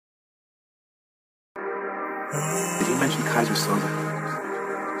Did he mention KaizerSoZE?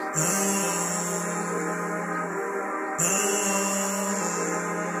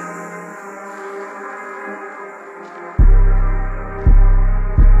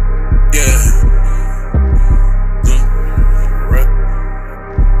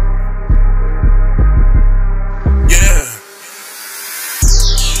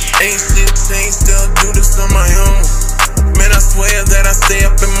 Ain't shit changed, still do this on my own. Man, I swear that I stay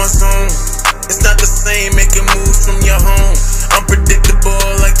up in my zone. It's not the same making moves from your home. Unpredictable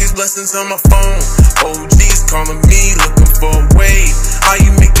like these blessings on my phone. OGs calling me, looking for a wave. How you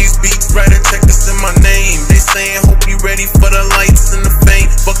make these beats, writer, check this in my name. They saying, hope you ready for the lights and the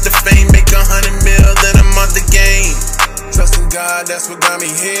fame. Fuck the fame, make 100 mil, then I'm out the game. Trusting God, that's what got me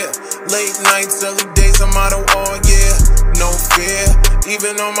here. Late nights, early days, I'm out of all, yeah. No fear,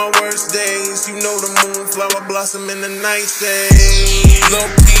 even on my worst days. You know the moonflower blossom in the night shade. Low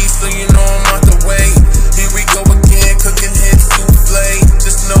key, so you know I'm out the way. Here we go again, cooking hits souffle.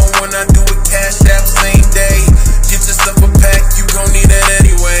 Just know when I do it, Cashapp same day. Get yourself a pack, you gon' need it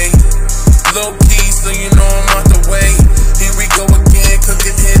anyway. Low key, so you know I'm out the way. Here we go again,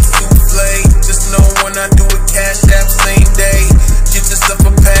 cooking hits souffle. Just know when I do it, Cashapp same day. Get yourself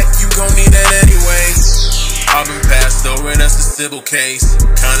a pack, you gon' need it anyway. I've been passed over, that's a civil case.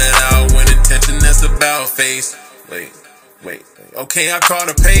 Counted out when intention, that's about face. Wait. Okay, I caught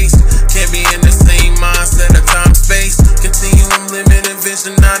a pace. Can't be in the same mindset of time space. Continuum limited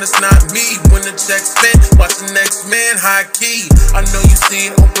vision, now it's not me. When the check's spent, watch the next man high key. I know you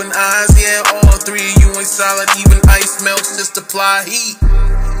seen open eyes, yeah, all three. You ain't solid, even ice melts, just apply heat.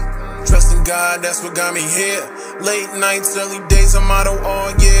 Trusting God, that's what got me here. Late nights, early days, I'm out of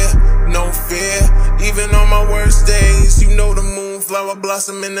all, yeah. No fear, even on my worst days. You know the moonflower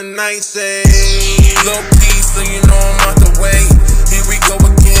blossom in the night shade. Low key, so you know I'm out the way. Here we go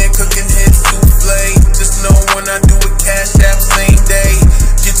again.